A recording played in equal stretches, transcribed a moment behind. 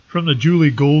From the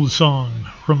Julie Gold song,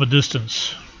 From a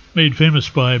Distance, made famous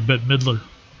by Bette Midler.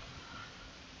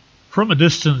 From a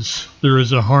distance there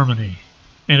is a harmony,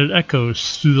 and it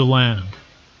echoes through the land.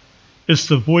 It's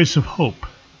the voice of hope.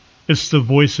 It's the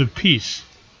voice of peace.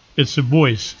 It's the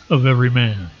voice of every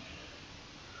man.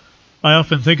 I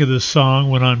often think of this song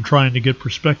when I'm trying to get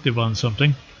perspective on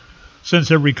something, since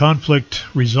every conflict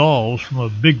resolves from a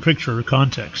big picture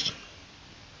context.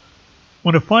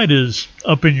 When a fight is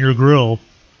up in your grill,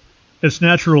 it's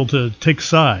natural to take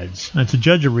sides and to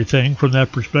judge everything from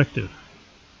that perspective.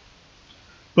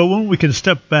 But when we can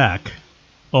step back,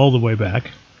 all the way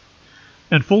back,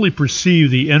 and fully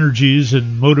perceive the energies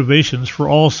and motivations for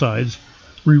all sides,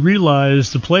 we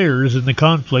realize the players in the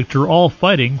conflict are all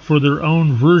fighting for their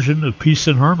own version of peace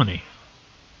and harmony.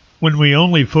 When we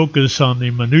only focus on the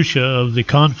minutiae of the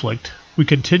conflict, we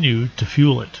continue to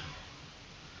fuel it.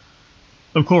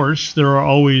 Of course, there are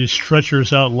always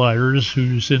treacherous outliers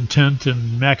whose intent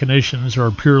and machinations are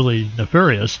purely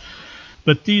nefarious,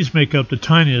 but these make up the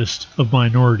tiniest of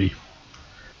minority.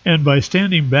 And by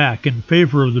standing back in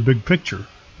favor of the big picture,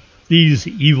 these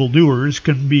evildoers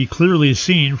can be clearly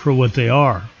seen for what they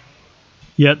are.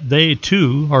 Yet they,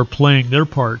 too, are playing their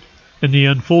part in the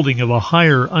unfolding of a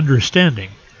higher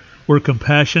understanding, where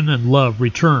compassion and love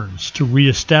returns to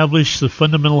reestablish the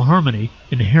fundamental harmony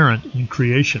inherent in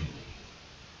creation.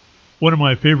 One of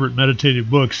my favorite meditative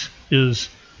books is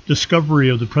Discovery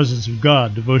of the Presence of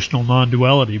God, Devotional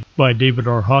Non-Duality by David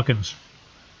R. Hawkins.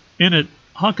 In it,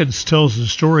 Hawkins tells the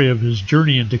story of his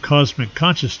journey into cosmic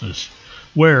consciousness,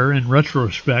 where, in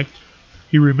retrospect,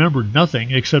 he remembered nothing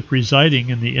except residing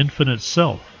in the infinite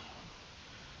self.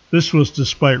 This was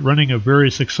despite running a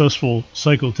very successful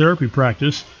psychotherapy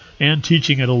practice and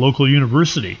teaching at a local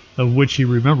university, of which he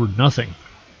remembered nothing.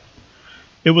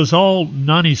 It was all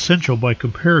non-essential by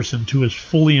comparison to his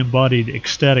fully embodied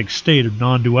ecstatic state of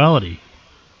non-duality.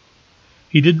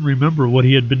 He didn't remember what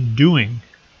he had been doing,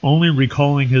 only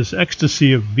recalling his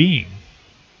ecstasy of being.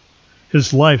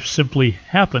 His life simply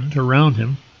happened around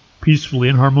him, peacefully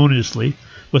and harmoniously,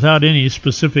 without any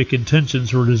specific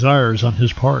intentions or desires on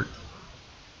his part.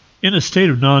 In a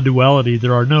state of non-duality,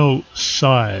 there are no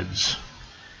sides.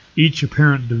 Each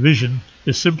apparent division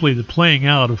is simply the playing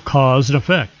out of cause and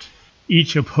effect,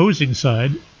 each opposing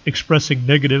side expressing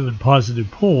negative and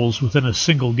positive poles within a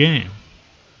single game.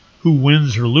 Who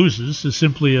wins or loses is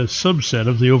simply a subset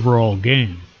of the overall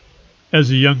game. As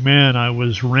a young man, I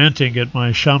was ranting at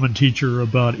my shaman teacher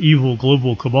about evil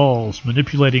global cabals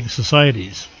manipulating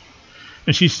societies,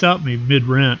 and she stopped me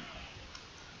mid-rant.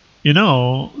 You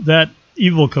know, that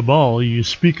evil cabal you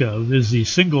speak of is the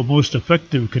single most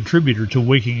effective contributor to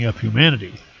waking up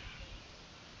humanity.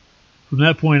 From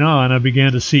that point on, I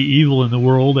began to see evil in the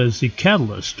world as the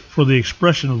catalyst for the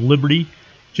expression of liberty,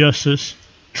 justice,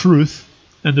 truth,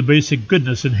 and the basic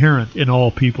goodness inherent in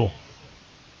all people.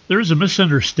 There is a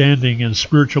misunderstanding in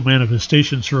spiritual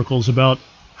manifestation circles about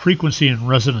frequency and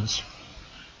resonance,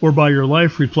 whereby your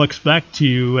life reflects back to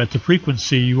you at the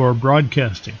frequency you are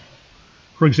broadcasting.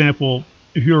 For example,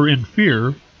 if you are in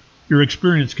fear, your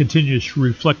experience continues to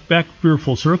reflect back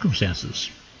fearful circumstances.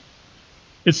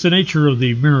 It's the nature of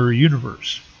the mirror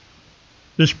universe.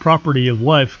 This property of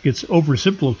life gets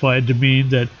oversimplified to mean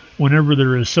that whenever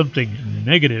there is something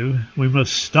negative, we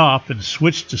must stop and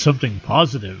switch to something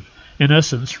positive, in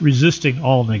essence, resisting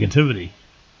all negativity.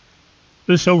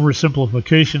 This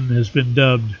oversimplification has been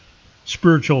dubbed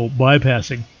spiritual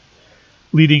bypassing,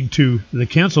 leading to the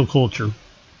cancel culture,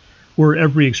 where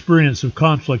every experience of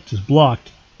conflict is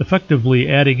blocked, effectively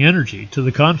adding energy to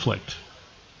the conflict.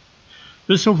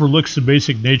 This overlooks the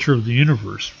basic nature of the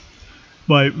universe.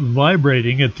 By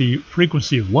vibrating at the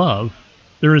frequency of love,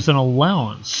 there is an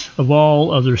allowance of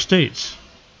all other states.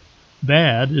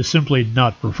 Bad is simply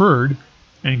not preferred,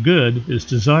 and good is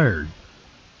desired.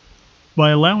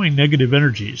 By allowing negative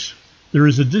energies, there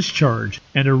is a discharge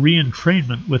and a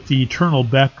re-entrainment with the eternal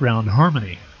background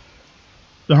harmony.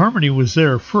 The harmony was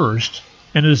there first,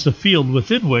 and is the field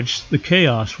within which the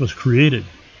chaos was created.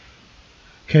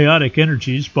 Chaotic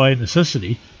energies, by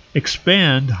necessity,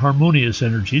 expand harmonious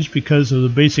energies because of the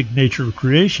basic nature of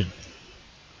creation.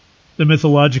 The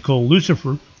mythological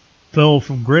Lucifer fell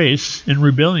from grace in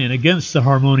rebellion against the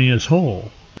harmonious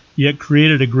whole, yet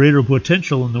created a greater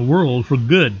potential in the world for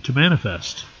good to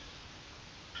manifest.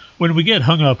 When we get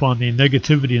hung up on the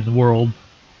negativity in the world,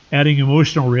 adding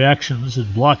emotional reactions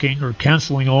and blocking or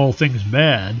canceling all things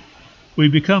bad, we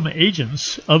become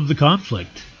agents of the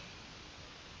conflict.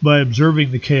 By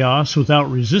observing the chaos without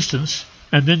resistance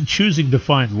and then choosing to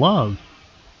find love,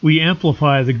 we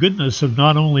amplify the goodness of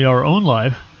not only our own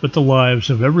life, but the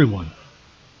lives of everyone.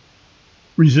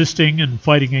 Resisting and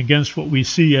fighting against what we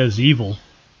see as evil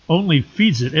only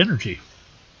feeds it energy.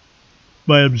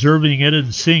 By observing it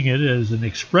and seeing it as an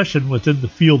expression within the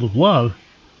field of love,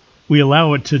 we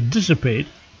allow it to dissipate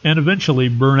and eventually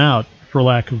burn out for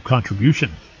lack of contribution.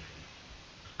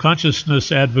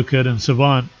 Consciousness advocate and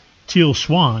savant Teal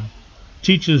Swan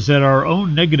teaches that our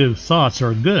own negative thoughts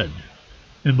are good,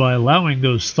 and by allowing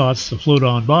those thoughts to float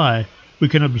on by, we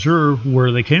can observe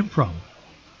where they came from,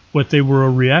 what they were a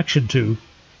reaction to,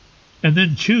 and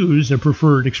then choose a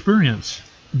preferred experience,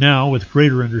 now with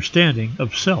greater understanding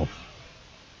of self.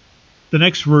 The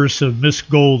next verse of Miss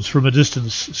Gold's From a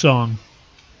Distance song: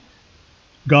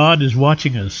 God is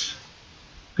watching us.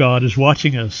 God is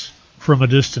watching us from a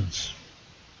distance.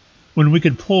 When we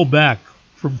can pull back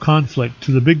from conflict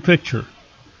to the big picture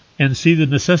and see the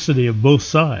necessity of both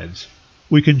sides,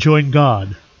 we can join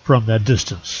God from that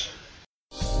distance.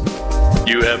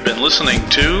 You have been listening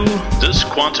to This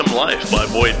Quantum Life by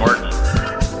Boyd Martin,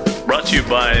 brought to you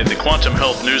by the Quantum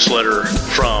Health Newsletter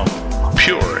from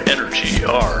Pure Energy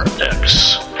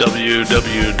RX,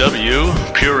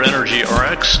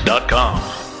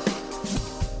 www.pureenergyrx.com.